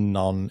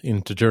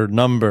non-integer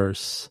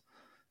numbers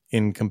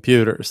in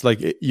computers.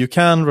 Like you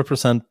can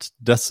represent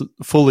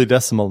fully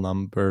decimal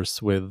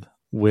numbers with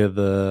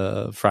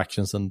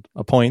fractions and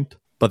a point,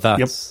 but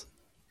that's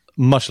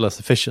much less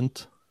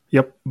efficient.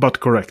 Yep, but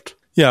correct.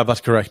 Yeah,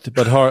 but correct.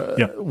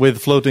 But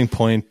with floating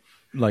point,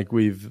 like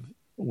we've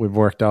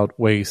worked out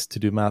ways to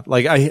do math.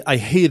 Like I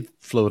hate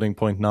floating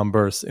point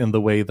numbers in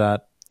the way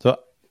that, so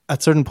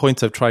at certain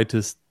points I've tried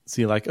to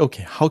see like,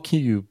 okay, how can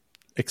you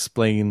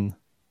explain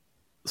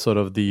sort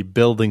of the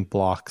building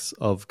blocks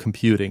of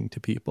computing to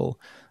people,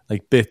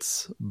 like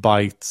bits,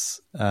 bytes,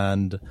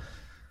 and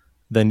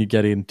then you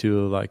get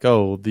into like,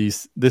 oh,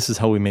 this is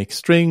how we make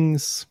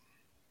strings,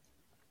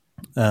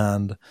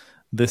 and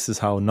this is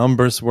how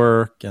numbers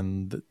work,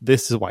 and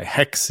this is why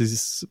hex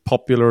is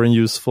popular and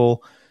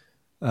useful,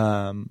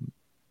 and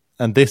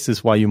this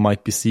is why you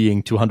might be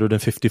seeing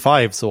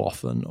 255 so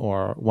often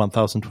or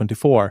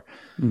 1024.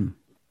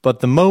 But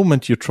the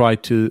moment you try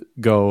to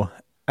go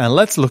and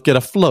let's look at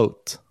a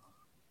float,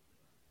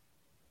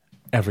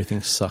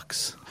 everything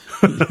sucks.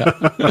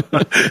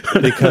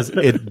 Because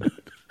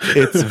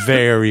it's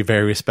very,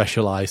 very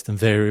specialized and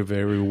very,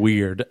 very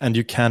weird, and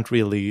you can't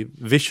really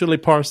visually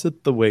parse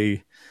it the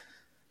way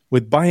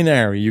with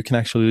binary. You can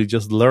actually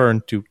just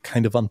learn to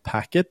kind of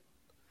unpack it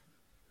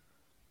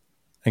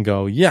and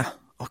go, yeah,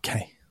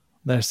 okay,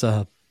 there's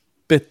a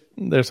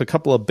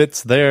couple of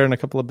bits there and a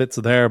couple of bits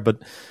there,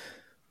 but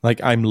like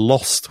I'm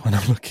lost when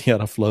I'm looking at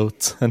a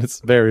float, and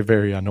it's very,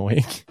 very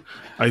annoying.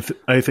 I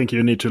think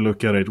you need to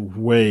look at it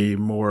way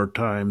more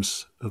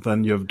times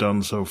than you've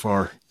done so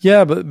far.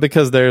 Yeah, but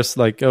because there's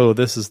like, oh,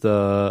 this is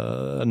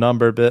the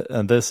number bit,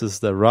 and this is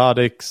the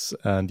radix,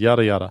 and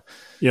yada yada.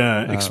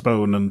 Yeah,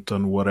 exponent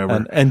and whatever.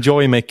 And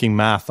enjoy making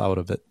math out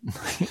of it.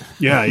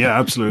 Yeah,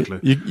 absolutely.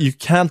 You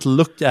can't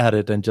look at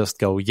it and just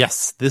go,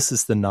 yes, this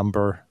is the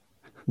number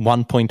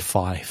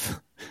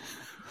 1.5.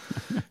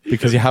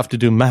 Because you have to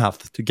do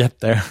math to get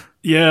there.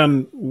 Yeah,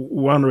 and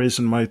one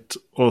reason might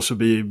also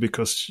be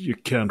because you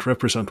can't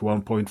represent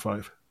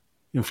 1.5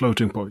 in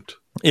floating point.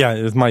 Yeah,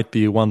 it might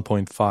be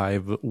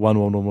 1.5,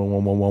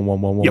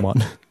 1. Yep.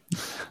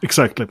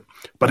 Exactly.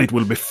 But it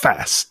will be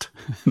fast.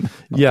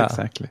 Yeah.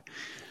 Exactly.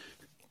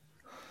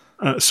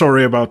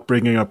 Sorry about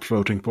bringing up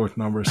floating point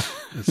numbers.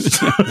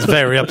 It's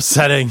very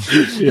upsetting.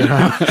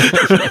 Yeah.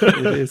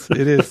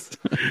 It is.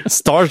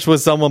 Starts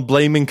with someone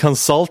blaming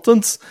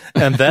consultants,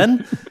 and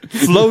then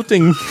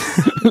floating.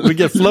 We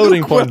get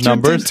floating point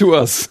numbers to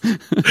us.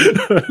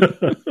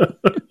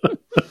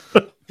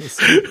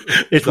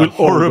 It will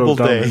horrible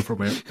go day.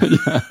 from here.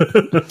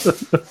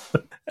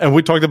 And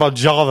we talked about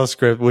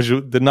JavaScript, which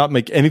did not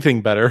make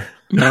anything better.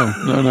 No.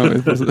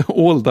 It was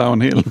all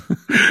downhill.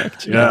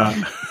 Actually.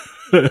 Yeah.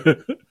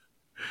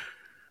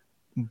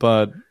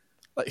 But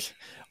like,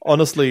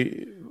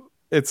 honestly,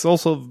 it's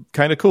also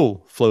kind of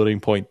cool, floating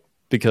point,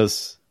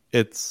 because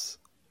it's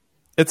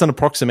an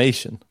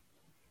approximation,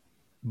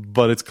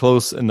 but it's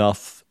close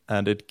enough,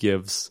 and it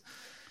gives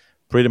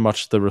pretty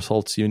much the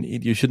results you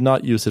need. You should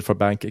not use it for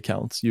bank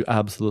accounts. You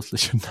absolutely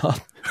should not.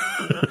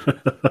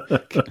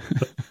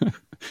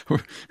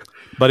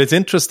 But it's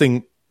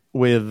interesting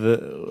with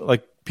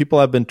like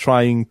people have been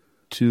trying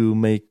to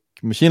make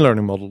machine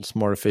learning models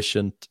more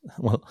efficient.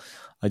 Well,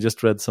 I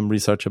just read some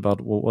research about,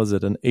 what was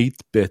it, an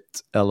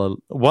 1-bit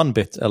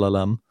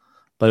LLM,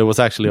 but it was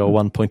actually a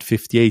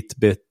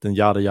 1.58-bit and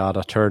yada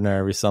yada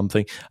ternary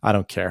something. I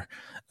don't care.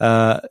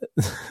 I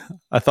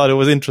thought it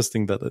was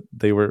interesting that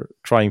they were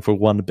trying for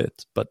 1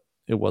 bit, but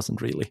it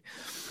wasn't really.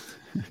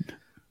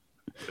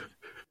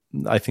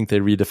 I think they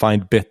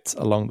redefined bit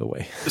along the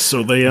way.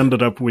 So they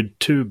ended up with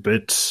 2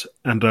 bits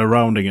and a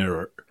rounding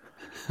error.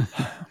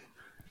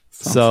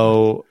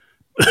 So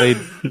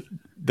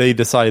they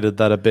decided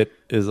that a bit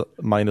is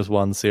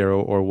 -1,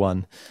 0, or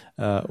 1,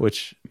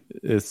 which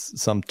is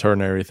some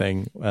ternary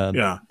thing. And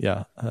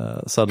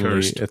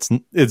suddenly Cursed.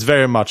 it's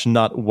very much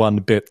not 1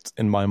 bit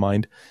in my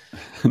mind.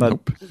 But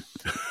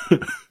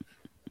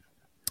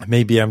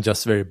maybe I'm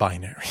just very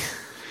binary.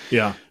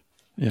 Yeah.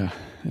 Yeah,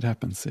 it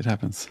happens.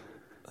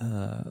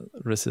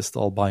 Resist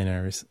all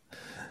binaries.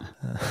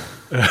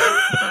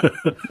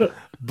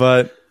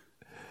 But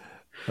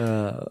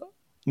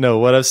no,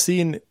 what I've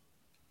seen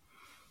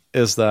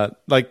is that,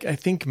 like, I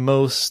think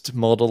most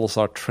models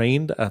are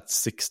trained at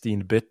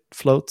 16-bit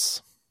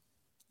floats,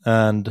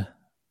 and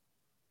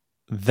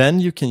then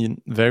you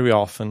can very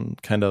often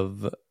kind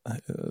of,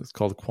 it's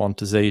called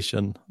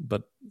quantization,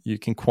 but you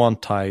can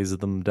quantize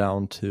them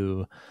down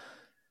to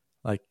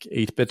like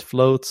 8-bit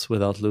floats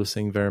without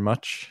losing very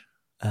much.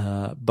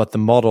 But the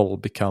model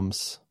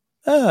becomes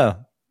a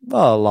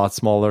lot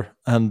smaller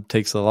and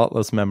takes a lot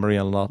less memory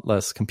and a lot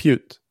less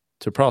compute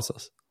to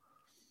process.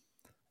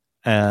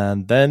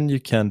 And then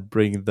you can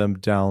bring them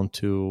down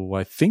to,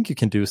 I think you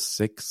can do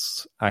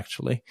 6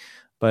 actually,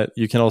 but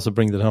you can also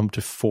bring them down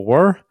to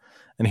 4.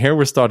 And here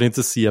we're starting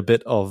to see a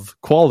bit of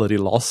quality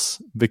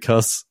loss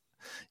because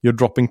you're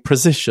dropping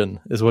precision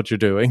is what you're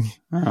doing.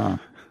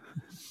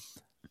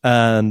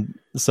 And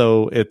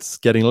so it's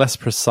getting less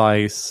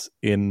precise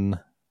in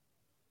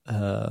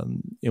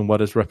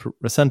what it's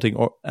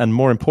representing, and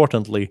more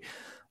importantly,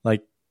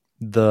 like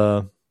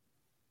the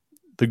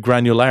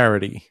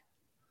granularity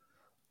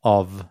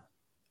of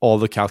all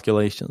the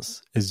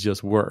calculations is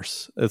just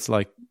worse. It's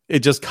like it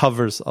just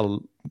covers a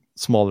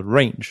smaller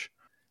range,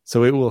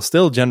 so it will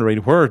still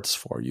generate words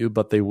for you,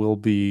 but it will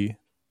be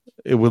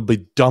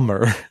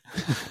dumber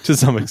to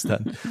some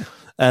extent.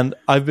 And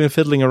I've been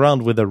fiddling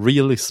around with a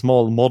really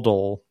small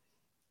model,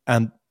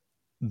 and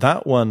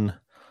that one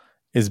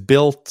is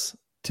built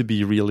to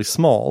be really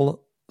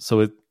small, so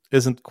it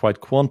isn't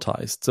quite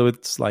quantized. So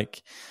it's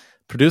like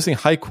producing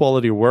high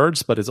quality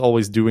words, but it's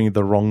always doing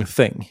the wrong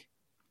thing.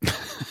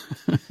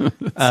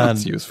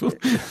 Sounds useful.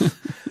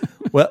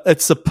 Well,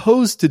 it's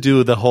supposed to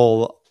do the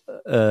whole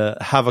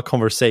have a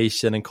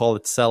conversation and call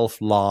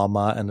itself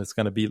llama, and it's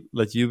going to be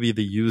let you be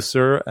the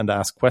user and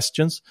ask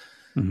questions.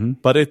 Mm-hmm.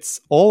 But it's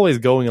always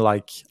going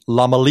like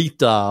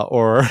Lamalita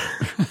or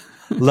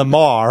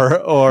Lamar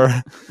or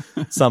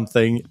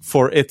something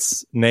for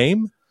its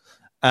name.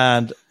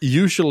 And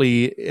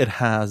usually it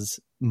has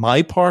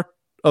my part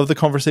of the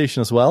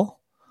conversation as well.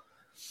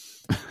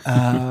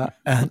 And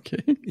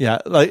okay. Yeah,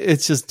 like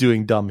it's just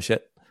doing dumb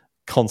shit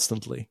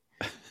constantly.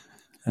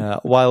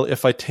 While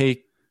if I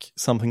take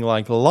something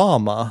like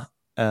llama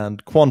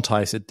and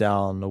quantize it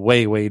down,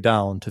 way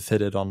down to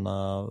fit it on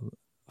a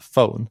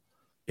phone,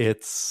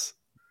 it's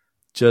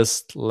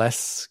just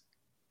less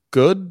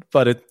good,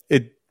 but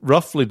it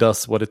roughly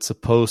does what it's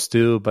supposed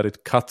to, but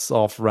it cuts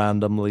off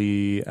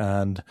randomly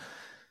and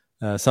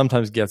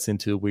sometimes gets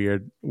into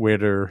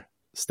weirder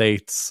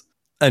states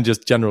and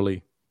just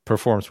generally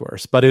performs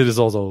worse. But it is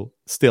also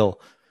still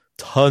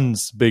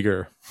tons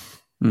bigger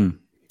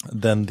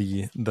than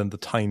the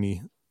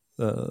tiny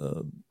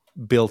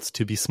built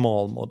to be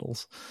small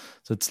models.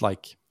 So it's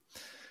like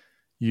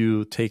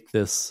you take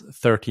this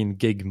 13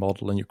 gig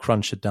model and you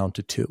crunch it down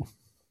to 2,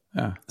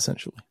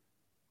 essentially,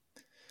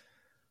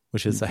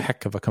 which is a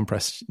heck of a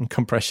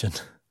compression.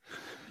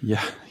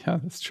 Yeah,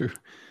 that's true.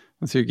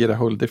 And so you get a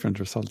whole different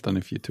result than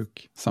if you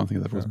took something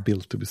that was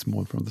built to be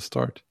small from the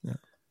start. Yeah.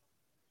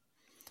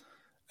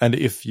 And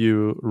if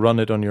you run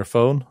it on your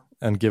phone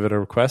and give it a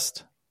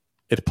request,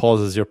 it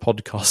pauses your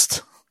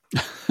podcast.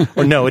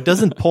 Or no, it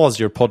doesn't pause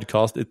your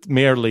podcast. It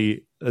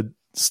merely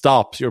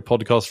stops your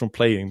podcast from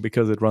playing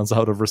because it runs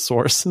out of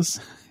resources.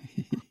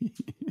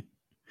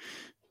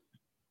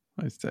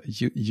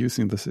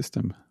 Using the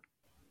system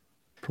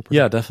properly.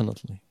 Yeah,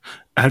 definitely.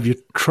 Have you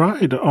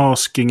tried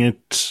asking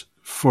it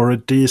for a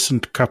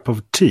decent cup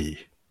of tea?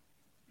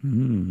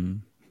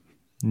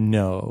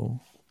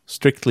 No.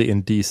 Strictly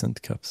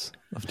indecent cups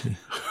of tea.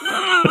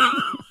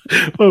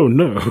 Oh,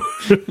 no.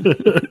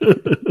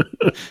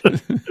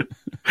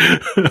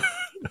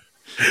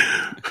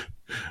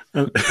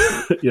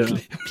 Yeah.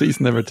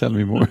 Please never tell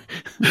me more.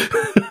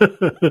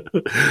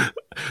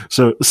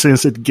 So,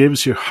 since it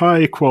gives you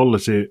high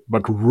quality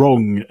but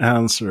wrong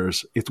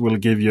answers, it will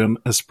give you an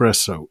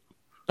espresso.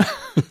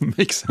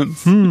 Makes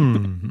sense.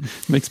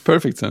 Makes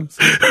perfect sense.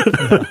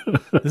 Yeah.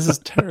 This is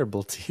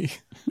terrible tea.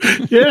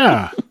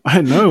 Yeah,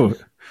 I know.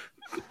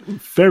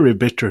 Very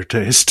bitter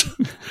taste.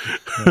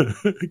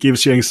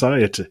 Gives you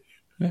anxiety.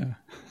 Yeah.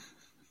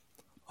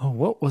 Oh,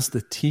 what was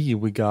the tea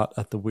we got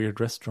at the weird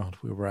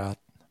restaurant we were at?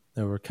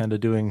 They were kind of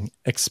doing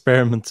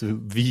experiments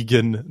with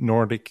vegan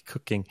Nordic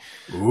cooking.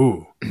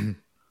 Ooh.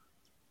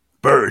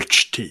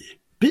 Birch tea.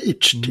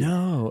 Beech tea.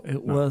 No,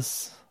 it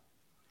was...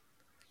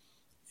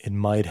 It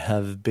might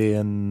have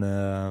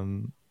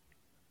been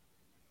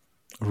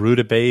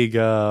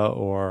rutabaga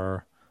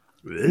or...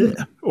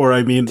 Or,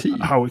 I mean, tea.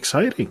 How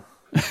exciting.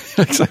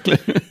 Exactly.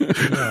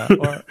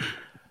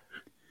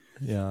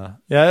 Yeah,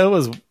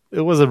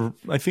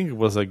 I think it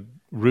was a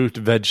root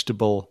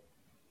vegetable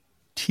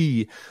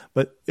tea,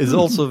 but it's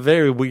also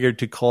very weird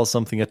to call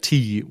something a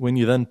tea when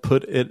you then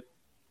put it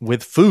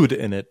with food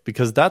in it,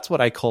 because that's what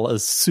I call a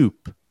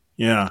soup.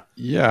 Yeah.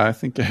 Yeah, I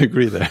think I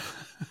agree there.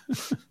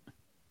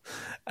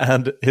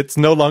 And it's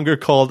no longer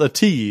called a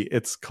tea,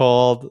 it's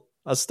called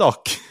a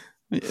stock.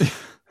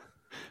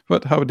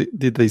 But how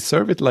did they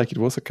serve it like it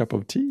was a cup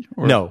of tea?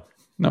 Or? No.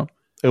 No.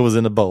 It was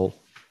in a bowl.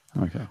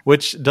 Okay.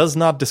 Which does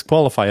not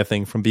disqualify a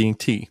thing from being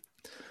tea.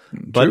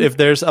 But True. if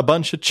there's a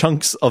bunch of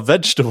chunks of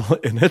vegetable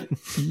in it,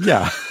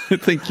 Yeah, I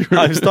think you're.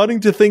 I'm starting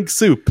to think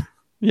soup.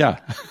 Yeah,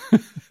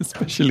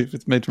 especially if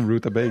it's made from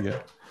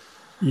rutabaga.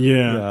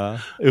 Yeah,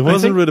 it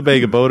wasn't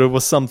rutabaga, but it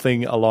was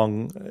something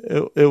along.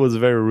 It was a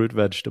very root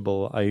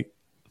vegetable. I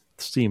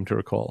seem to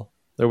recall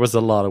there was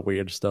a lot of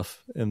weird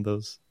stuff in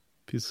those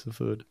pieces of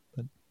food.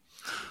 But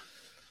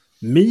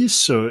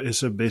Miso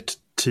is a bit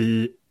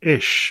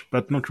tea-ish,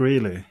 but not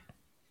really.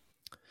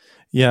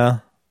 yeah,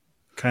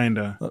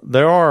 Kinda.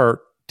 there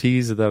are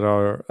teas that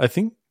are. I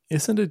think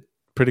isn't it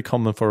pretty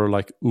common for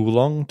like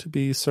oolong to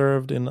be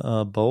served in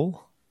a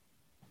bowl?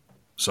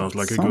 Sounds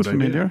like a Sounds good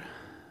familiar. idea.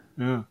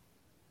 Yeah.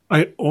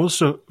 I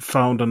also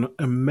found an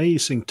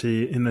amazing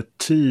tea in a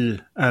tea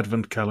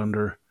advent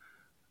calendar.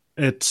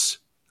 It's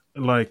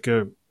like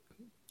a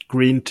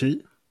green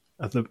tea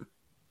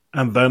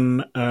and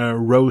then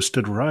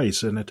roasted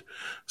rice in it.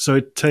 So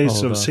it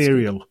tastes Oh, of that's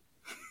cereal.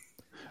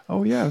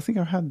 Oh yeah, I think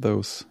I've had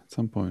those at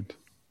some point.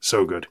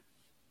 So good.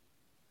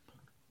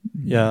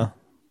 Yeah,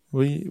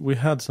 we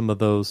had some of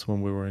those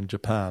when we were in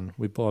Japan.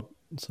 We bought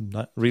some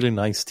really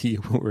nice tea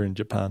when we were in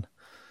Japan,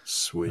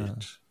 Sweet.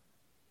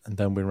 and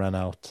then we ran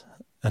out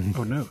and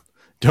Oh no.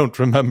 don't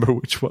remember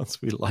which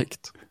ones we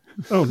liked.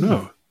 Oh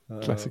no.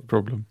 Classic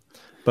problem.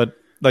 But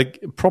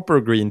like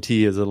proper green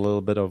tea is a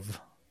little bit of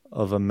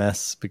a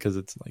mess because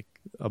it's like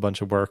a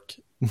bunch of work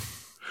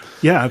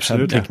Yeah, and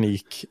absolutely.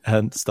 technique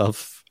and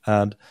stuff.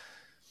 And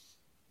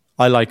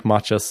I like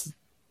matcha's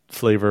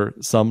flavor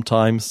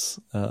sometimes,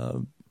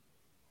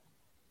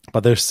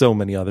 but there's so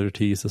many other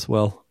teas as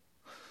well.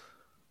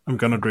 I'm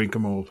gonna drink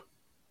them all.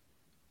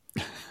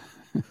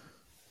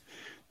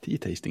 Tea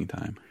tasting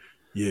time.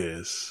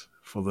 Yes.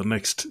 For the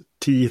next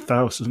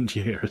 10,000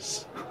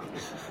 years.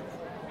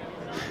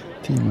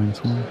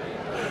 T-1.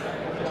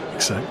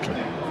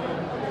 Exactly.